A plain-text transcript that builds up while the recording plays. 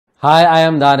Hi, I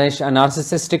am Danish, a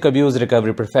narcissistic abuse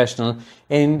recovery professional.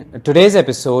 In today's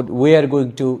episode, we are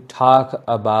going to talk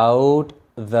about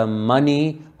the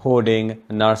money hoarding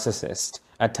narcissist,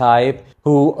 a type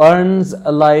who earns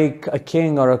like a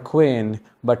king or a queen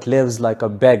but lives like a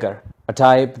beggar, a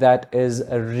type that is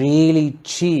really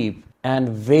cheap and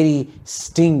very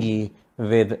stingy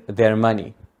with their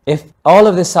money. If all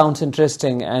of this sounds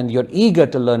interesting and you're eager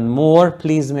to learn more,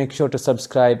 please make sure to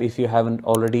subscribe if you haven't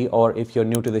already, or if you're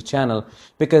new to the channel,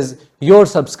 because your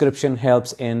subscription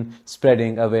helps in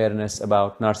spreading awareness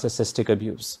about narcissistic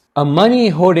abuse. A money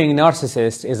hoarding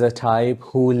narcissist is a type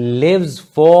who lives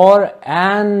for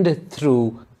and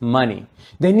through money.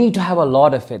 They need to have a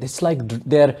lot of it. It's like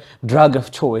their drug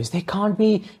of choice. They can't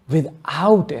be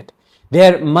without it.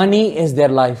 Their money is their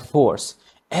life force.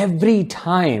 Every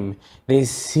time they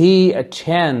see a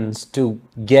chance to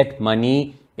get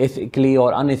money, ethically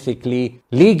or unethically,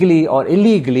 legally or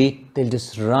illegally, they'll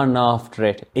just run after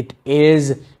it. It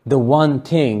is the one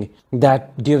thing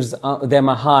that gives them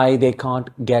a high they can't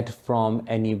get from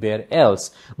anywhere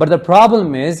else. But the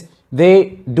problem is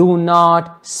they do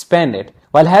not spend it.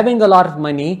 While having a lot of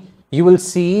money, you will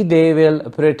see they will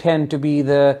pretend to be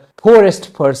the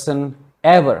poorest person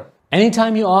ever.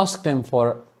 Anytime you ask them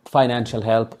for financial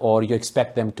help, or you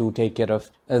expect them to take care of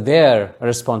their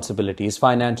responsibilities,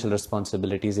 financial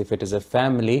responsibilities, if it is a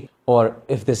family or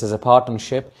if this is a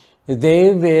partnership,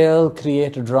 they will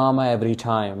create a drama every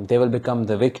time. They will become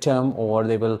the victim, or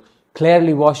they will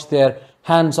clearly wash their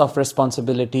hands of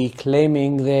responsibility,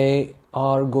 claiming they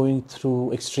are going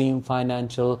through extreme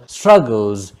financial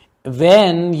struggles,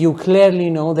 when you clearly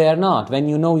know they are not, when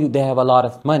you know they have a lot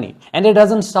of money. And it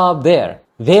doesn't stop there.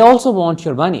 They also want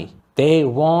your money. They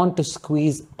want to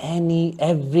squeeze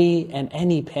every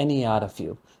penny out of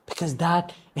you, because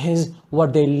that is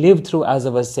what they lived through, as I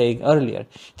was saying earlier.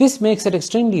 This makes it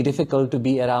extremely difficult to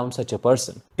be around such a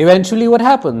person. Eventually, what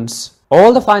happens?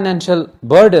 All the financial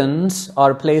burdens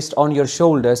are placed on your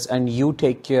shoulders, and you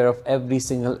take care of every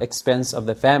single expense of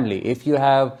the family. If you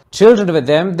have children with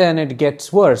them, then it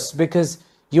gets worse, because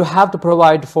you have to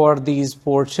provide for these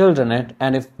poor children.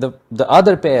 And if the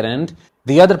other parent,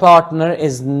 the other partner,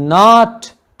 is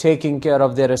not taking care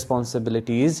of their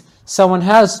responsibilities, someone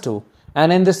has to.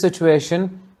 And in this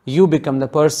situation, you become the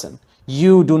person.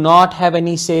 You do not have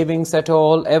any savings at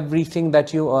all. Everything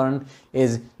that you earn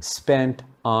is spent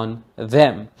on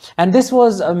them. And this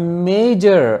was a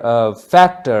major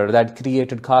factor that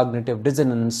created cognitive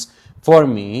dissonance for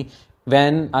me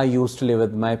when I used to live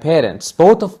with my parents.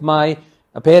 Both of my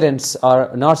parents are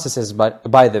narcissists,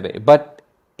 by the way. But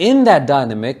in that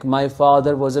dynamic, my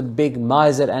father was a big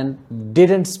miser and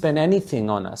didn't spend anything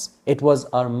on us. It was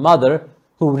our mother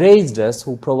who raised us,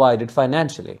 who provided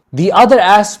financially. The other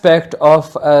aspect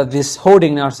of this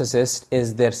hoarding narcissist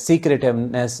is their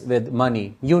secretiveness with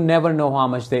money. You never know how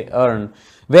much they earn,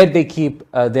 where they keep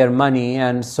their money,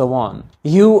 and so on.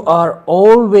 You are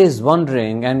always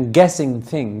wondering and guessing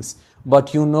things,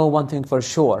 but you know one thing for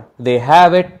sure. They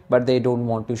have it, but they don't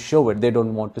want to show it. They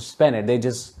don't want to spend it. They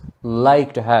just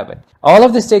like to have it. All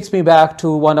of this takes me back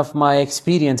to one of my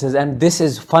experiences, and this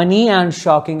is funny and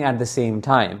shocking at the same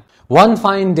time. One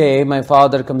fine day, my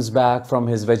father comes back from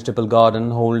his vegetable garden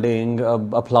holding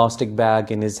a plastic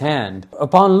bag in his hand.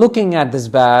 Upon looking at this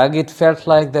bag, it felt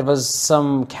like there was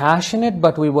some cash in it,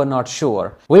 but we were not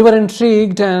sure. We were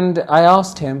intrigued, and I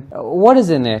asked him, "What is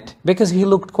in it?" because he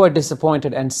looked quite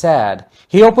disappointed and sad.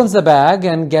 He opens the bag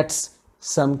and gets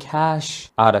some cash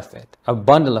out of it, a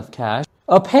bundle of cash.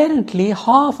 Apparently,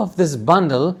 half of this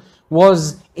bundle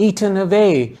was eaten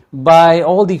away by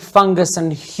all the fungus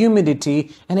and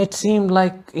humidity, and it seemed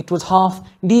like it was half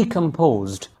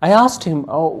decomposed. I asked him,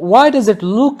 "Why does it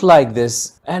look like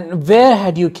this? And where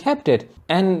had you kept it?"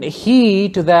 And he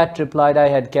to that replied, "I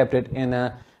had kept it in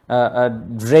a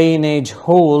drainage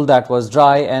hole that was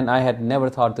dry, and I had never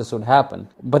thought this would happen."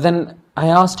 But then I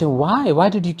asked him, why? Why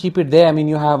did you keep it there? I mean,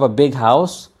 you have a big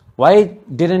house. Why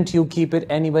didn't you keep it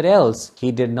anywhere else?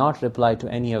 He did not reply to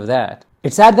any of that.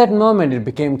 It's at that moment it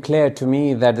became clear to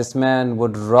me that this man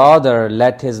would rather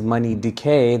let his money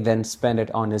decay than spend it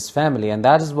on his family. And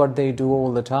that is what they do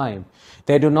all the time.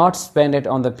 They do not spend it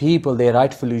on the people they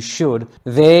rightfully should.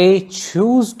 They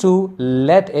choose to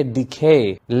let it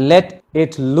decay, let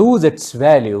it lose its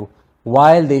value,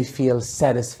 while they feel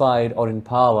satisfied or in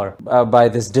power by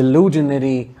this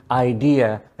delusionary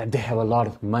idea that they have a lot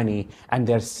of money and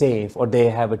they're safe, or they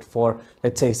have it for,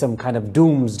 let's say, some kind of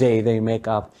doomsday they make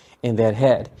up in their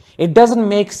head. It doesn't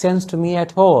make sense to me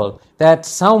at all that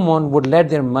someone would let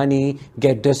their money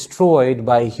get destroyed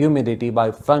by humidity, by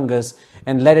fungus,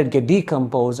 and let it get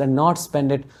decomposed and not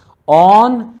spend it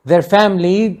on their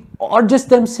family or just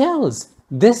themselves.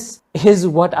 This is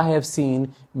what I have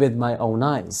seen with my own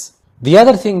eyes. The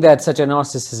other thing that such a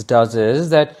narcissist does is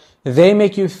that they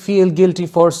make you feel guilty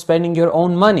for spending your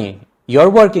own money. You're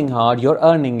working hard, you're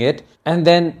earning it, and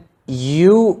then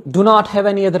you do not have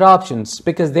any other options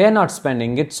because they're not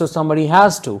spending it, so somebody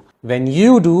has to. When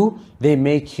you do, they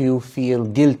make you feel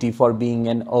guilty for being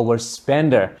an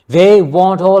overspender. They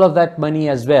want all of that money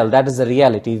as well. That is the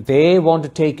reality. They want to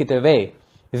take it away.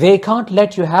 They can't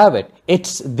let you have it.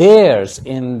 It's theirs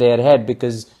in their head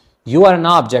because you are an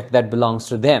object that belongs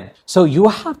to them. So you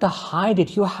have to hide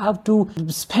it. You have to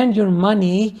spend your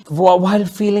money while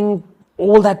feeling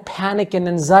all that panic and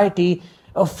anxiety,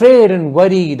 afraid and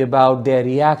worried about their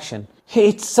reaction.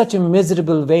 It's such a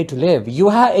miserable way to live.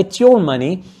 It's your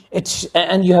money,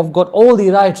 and you have got all the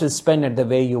right to spend it the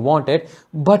way you want it,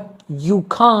 but you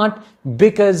can't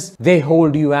because they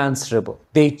hold you answerable.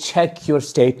 They check your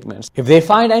statements. If they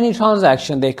find any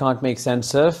transaction they can't make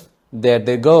sense of, there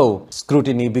they go.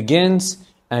 Scrutiny begins,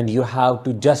 and you have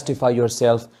to justify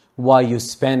yourself why you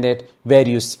spend it, where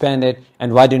you spend it,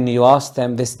 and why didn't you ask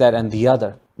them this, that, and the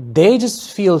other. They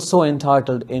just feel so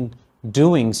entitled in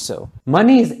doing so.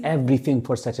 Money is everything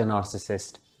for such a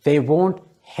narcissist. They won't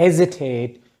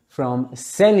hesitate from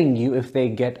selling you if they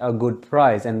get a good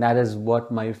price, and that is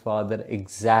what my father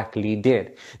exactly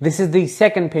did. This is the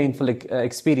second painful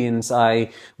experience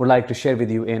I would like to share with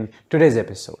you in today's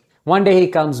episode. One day he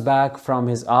comes back from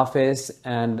his office,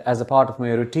 and as a part of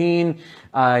my routine,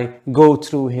 I go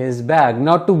through his bag,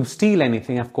 not to steal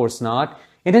anything, of course not.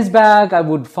 In his bag, I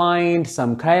would find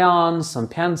some crayons, some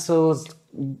pencils,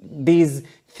 these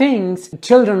things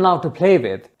children love to play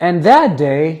with. And that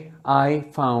day, I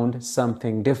found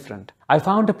something different. I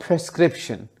found a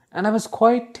prescription, and I was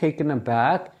quite taken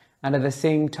aback and at the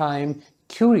same time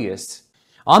curious.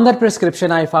 On that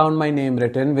prescription, I found my name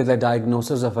written with a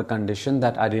diagnosis of a condition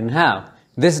that I didn't have.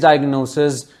 This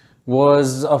diagnosis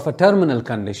was of a terminal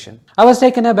condition. I was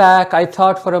taken aback. I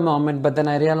thought for a moment, but then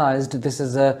I realized this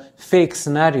is a fake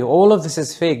scenario. All of this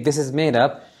is fake. This is made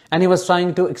up. And he was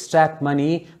trying to extract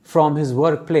money from his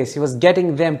workplace. He was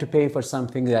getting them to pay for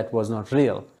something that was not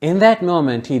real. In that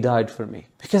moment, he died for me.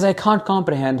 Because I can't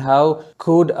comprehend how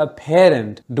could a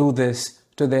parent do this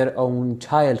to their own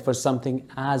child for something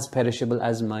as perishable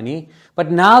as money.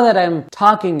 But now that I'm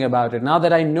talking about it, now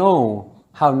that I know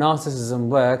how narcissism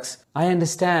works, I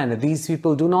understand that these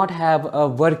people do not have a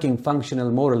working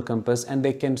functional moral compass, and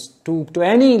they can stoop to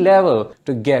any level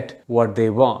to get what they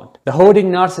want. The hoarding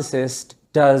narcissist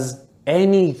does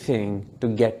anything to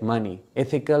get money.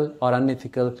 Ethical or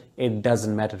unethical, it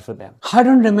doesn't matter for them. I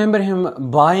don't remember him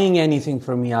buying anything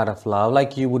for me out of love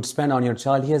like you would spend on your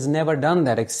child. He has never done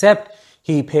that, except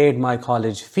he paid my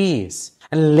college fees.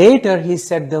 And later he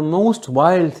said the most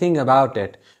wild thing about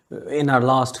it in our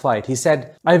last fight. He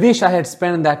said, I wish I had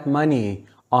spent that money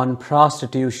on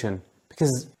prostitution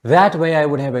because that way I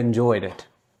would have enjoyed it.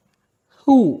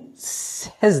 Who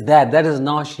says that? That is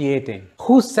nauseating.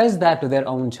 Who says that to their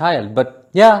own child? But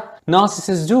yeah,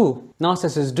 narcissists do.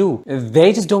 Narcissists do.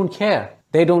 They just don't care.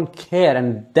 They don't care.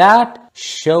 And that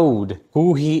showed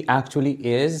who he actually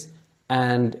is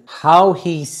and how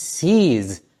he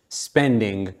sees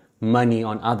spending money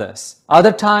on others.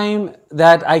 Other time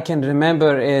that I can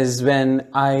remember is when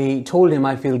I told him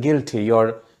I feel guilty.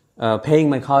 You're paying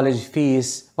my college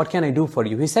fees. What can I do for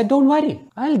you? He said, don't worry.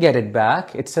 I'll get it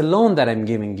back. It's a loan that I'm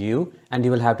giving you and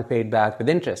you will have to pay it back with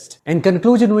interest. In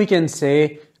conclusion, we can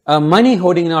say a money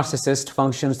hoarding narcissist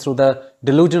functions through the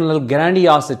delusional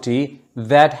grandiosity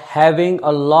that having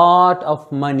a lot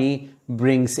of money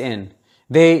brings in.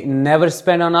 They never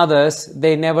spend on others,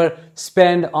 they never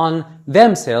spend on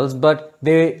themselves, but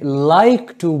they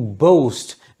like to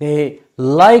boast, they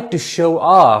like to show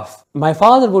off. My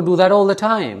father would do that all the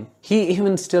time. He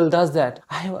even still does that.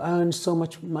 I have earned so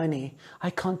much money.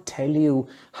 I can't tell you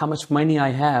how much money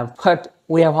I have, but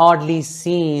we have hardly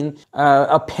seen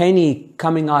a penny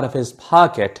coming out of his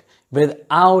pocket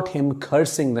without him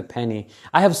cursing the penny.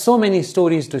 I have so many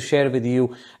stories to share with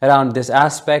you around this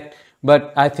aspect,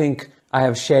 but I think I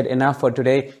have shared enough for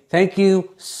today. Thank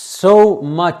you so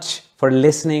much for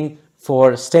listening,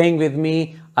 for staying with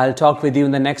me. I'll talk with you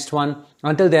in the next one.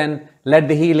 Until then, let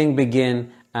the healing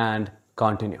begin and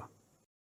continue.